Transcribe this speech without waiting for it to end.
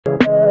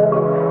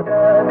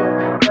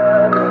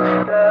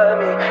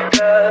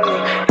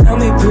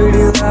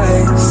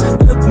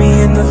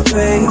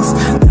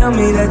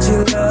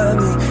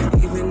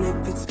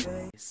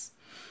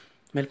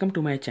Welcome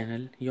to my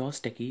channel Yourz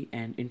Techy,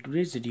 and in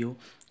today's video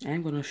I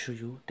am going to show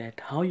you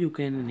that how you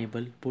can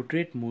enable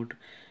portrait mode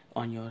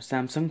on your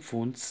Samsung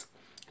phones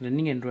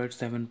running Android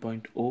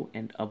 7.0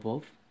 and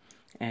above.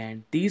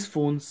 And these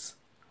phones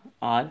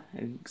are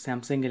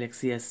Samsung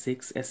Galaxy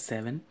S6,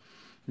 S7,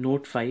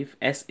 Note 5,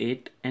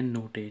 S8 and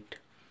Note 8.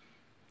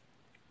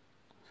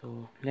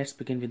 So let's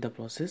begin with the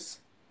process.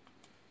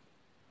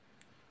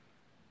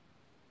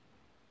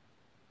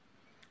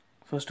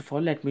 First of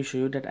all, let me show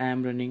you that I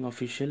am running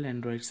official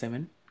Android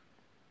 7.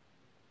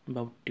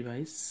 About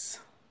device,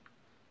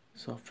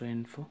 software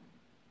info,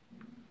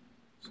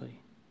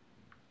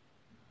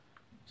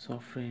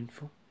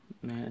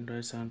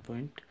 Android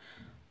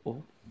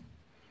 7.0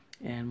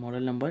 and model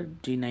number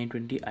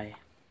G920i,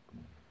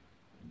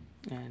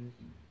 and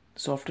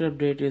software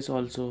update is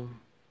also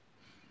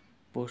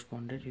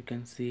postponed. You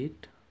can see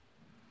it.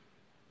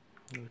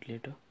 Do it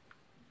later.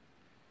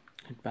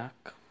 Hit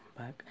back,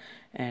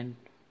 and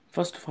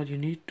first of all you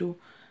need to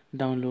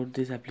download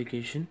this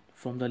application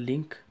from the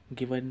link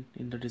given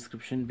in the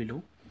description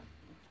below.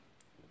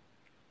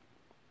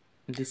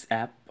 This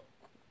app,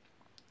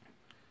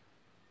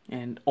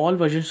 and all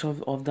versions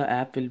of the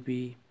app will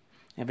be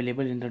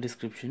available in the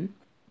description,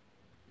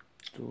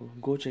 so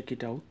go check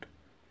it out.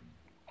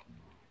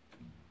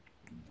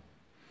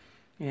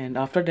 And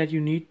after that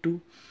you need to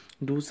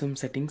do some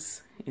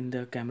settings in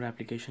the camera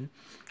application.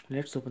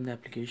 Let's open the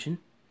application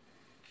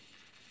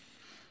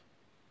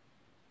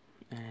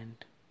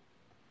and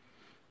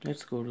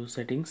let's go to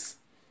settings.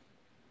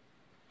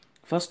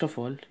 First of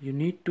all, you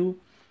need to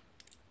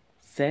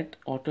set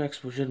auto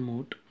exposure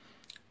mode.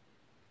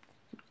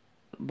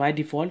 By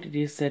default it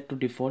is set to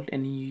default,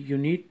 and you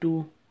need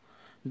to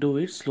do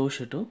it slow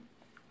shutter.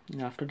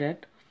 After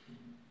that,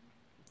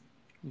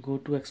 go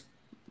to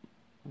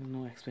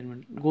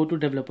go to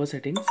developer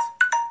settings,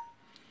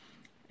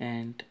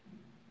 and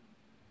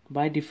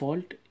by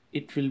default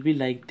it will be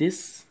like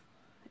this.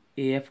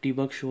 AF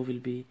debug show will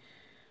be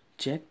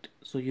checked,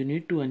 so you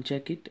need to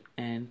uncheck it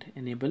and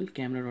enable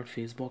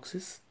camera.face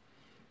boxes.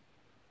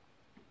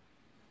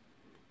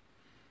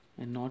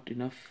 And not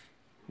enough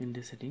in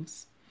the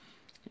settings,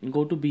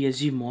 go to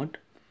BSG mode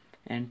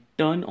and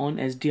turn on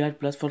SDR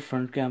plus for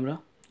front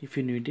camera if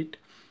you need it.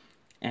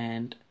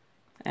 And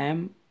I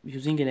am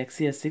using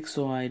Galaxy S6,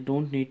 so I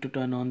don't need to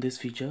turn on this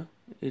feature.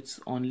 It's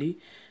only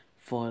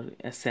for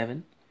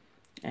S7.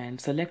 And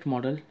select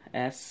model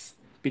as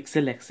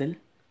Pixel XL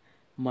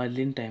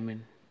Merlin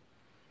Diamond,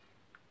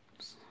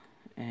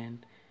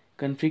 and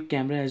config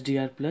camera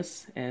SDR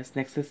plus as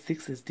Nexus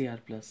 6 SDR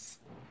plus,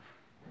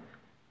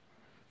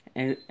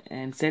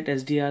 and set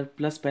SDR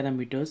plus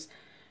parameters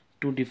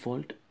to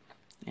default.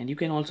 And you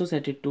can also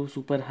set it to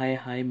super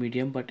high,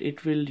 medium, but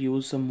it will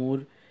use some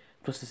more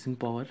processing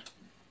power.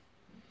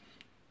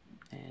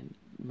 And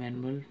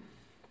manual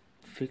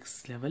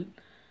fix level,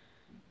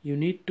 you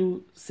need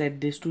to set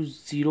this to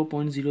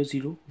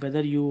 0.00,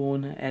 whether you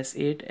own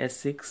S8,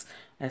 S6,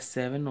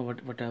 S7 or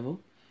whatever,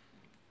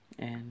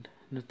 and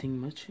nothing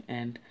much.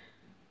 And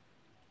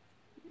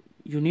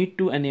you need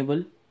to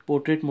enable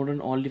portrait mode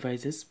on all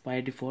devices.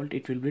 By default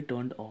it will be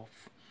turned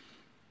off.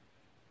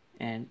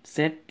 And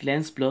set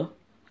lens blur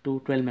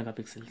to 12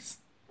 megapixels.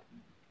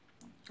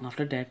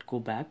 After that, go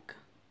back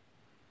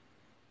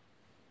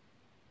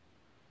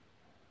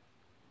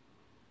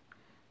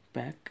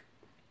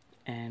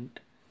and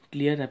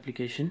clear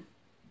application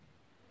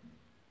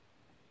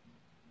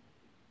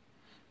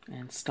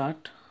and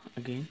start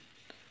again.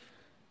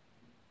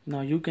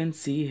 Now you can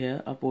see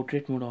here a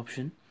portrait mode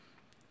option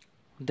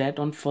that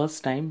on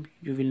first time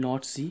you will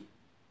not see.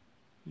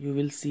 You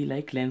will see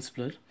like lens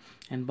blur,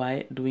 and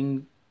by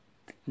doing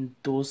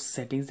those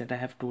settings that I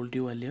have told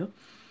you earlier,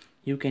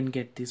 you can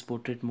get this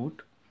portrait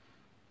mode.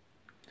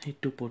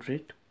 Hit to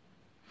portrait,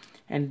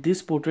 and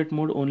this portrait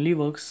mode only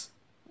works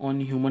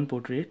on human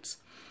portraits,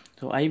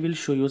 so I will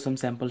show you some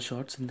sample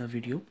shots in the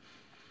video.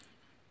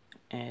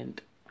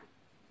 And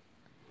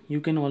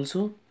you can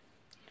also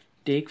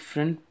take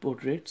front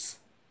portraits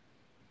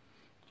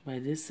by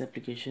this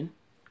application.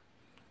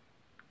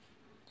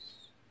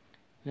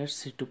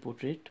 Let's hit to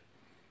portrait,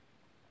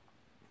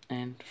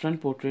 and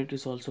front portrait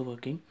is also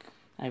working.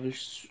 I will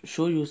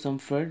show you some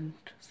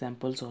front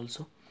samples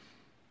also.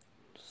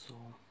 So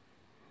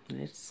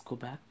let's go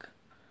back,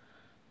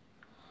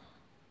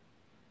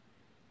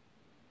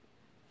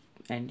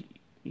 and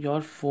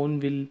your phone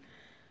will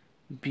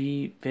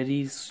be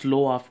very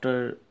slow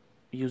after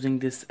using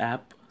this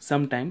app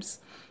sometimes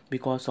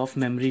because of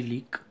memory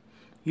leak.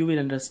 You will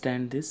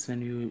understand this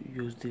when you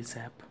use this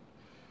app.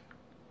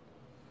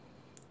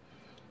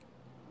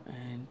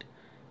 And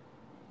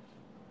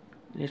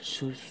let's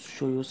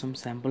show you some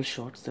sample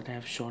shots that I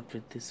have shot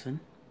with this one.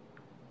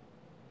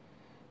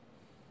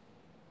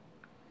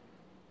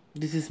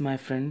 This is my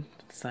friend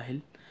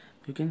Sahil.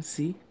 You can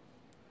see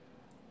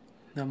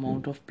the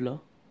amount of blur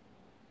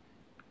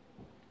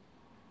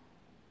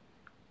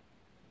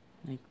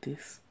like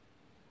this.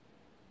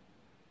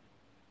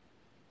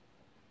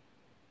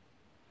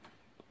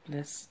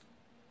 Let's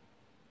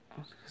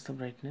increase the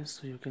brightness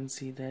so you can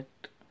see that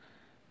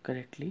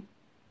correctly.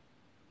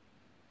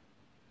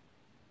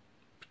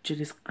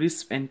 picture is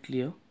crisp and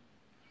clear.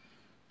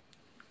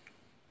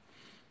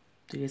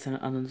 There is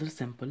another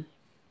sample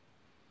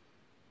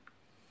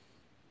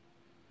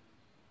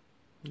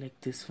like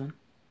this one.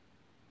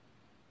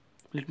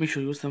 Let me show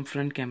you some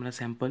front camera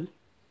sample.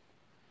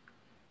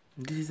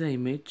 This is the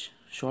image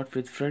shot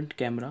with front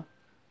camera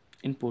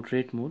in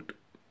portrait mode.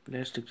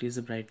 Let's decrease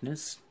the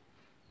brightness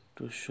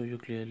to show you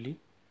clearly.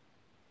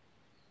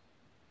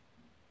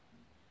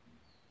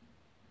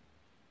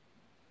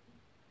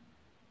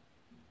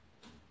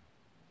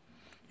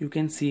 You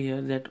can see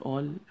here that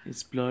all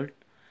is blurred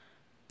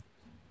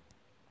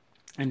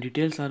and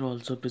details are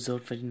also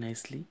preserved very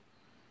nicely.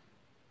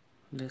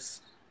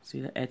 Let's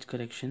see the edge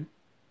correction.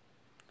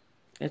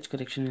 Edge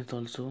correction is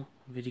also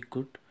very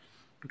good.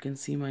 You can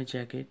see my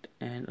jacket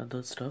and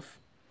other stuff.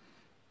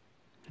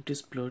 It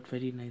is blurred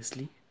very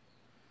nicely.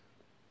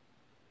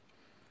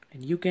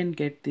 And you can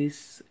get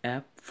this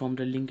app from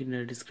the link in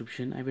the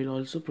description. I will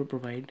also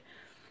provide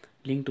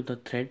link to the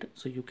thread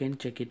so you can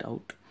check it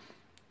out.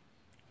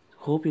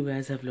 Hope you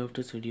guys have loved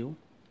this video.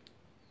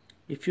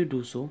 If you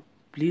do so,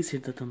 please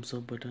hit the thumbs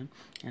up button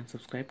and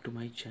subscribe to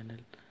my channel.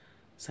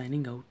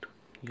 Signing out,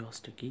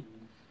 Yourz Techy,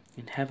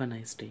 and have a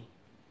nice day.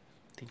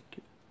 Thank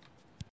you.